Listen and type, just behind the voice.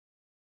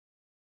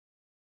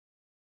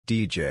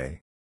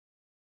DJ.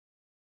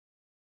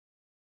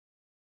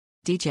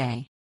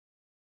 DJ.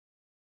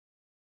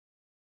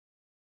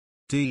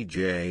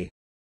 DJ.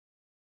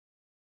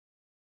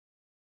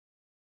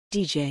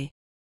 DJ.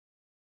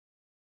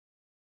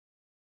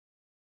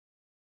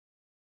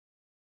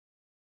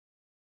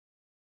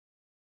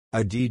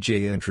 A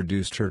DJ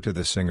introduced her to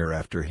the singer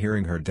after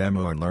hearing her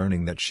demo and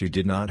learning that she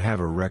did not have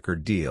a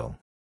record deal.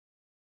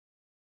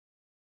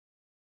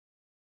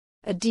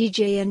 A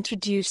DJ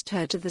introduced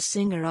her to the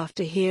singer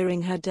after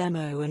hearing her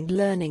demo and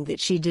learning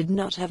that she did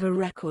not have a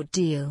record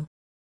deal.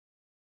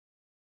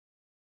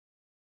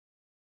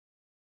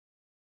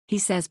 He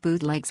says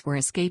bootlegs were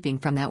escaping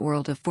from that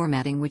world of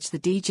formatting which the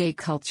DJ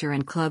culture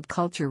and club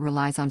culture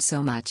relies on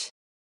so much.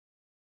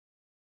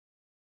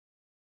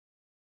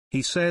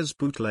 He says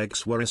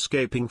bootlegs were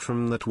escaping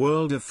from that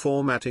world of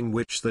formatting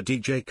which the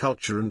DJ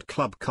culture and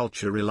club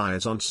culture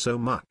relies on so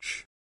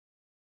much.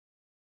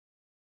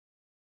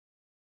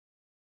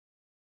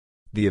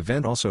 The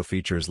event also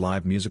features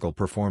live musical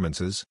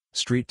performances,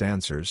 street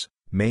dancers,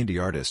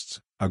 mehndi artists,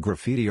 a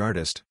graffiti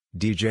artist,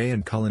 DJ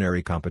and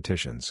culinary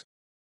competitions.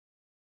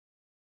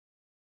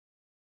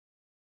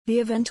 The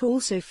event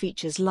also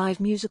features live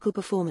musical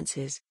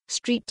performances,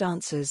 street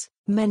dancers,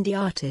 mehndi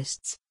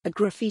artists, a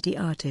graffiti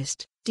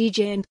artist,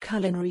 DJ and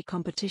culinary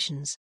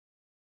competitions.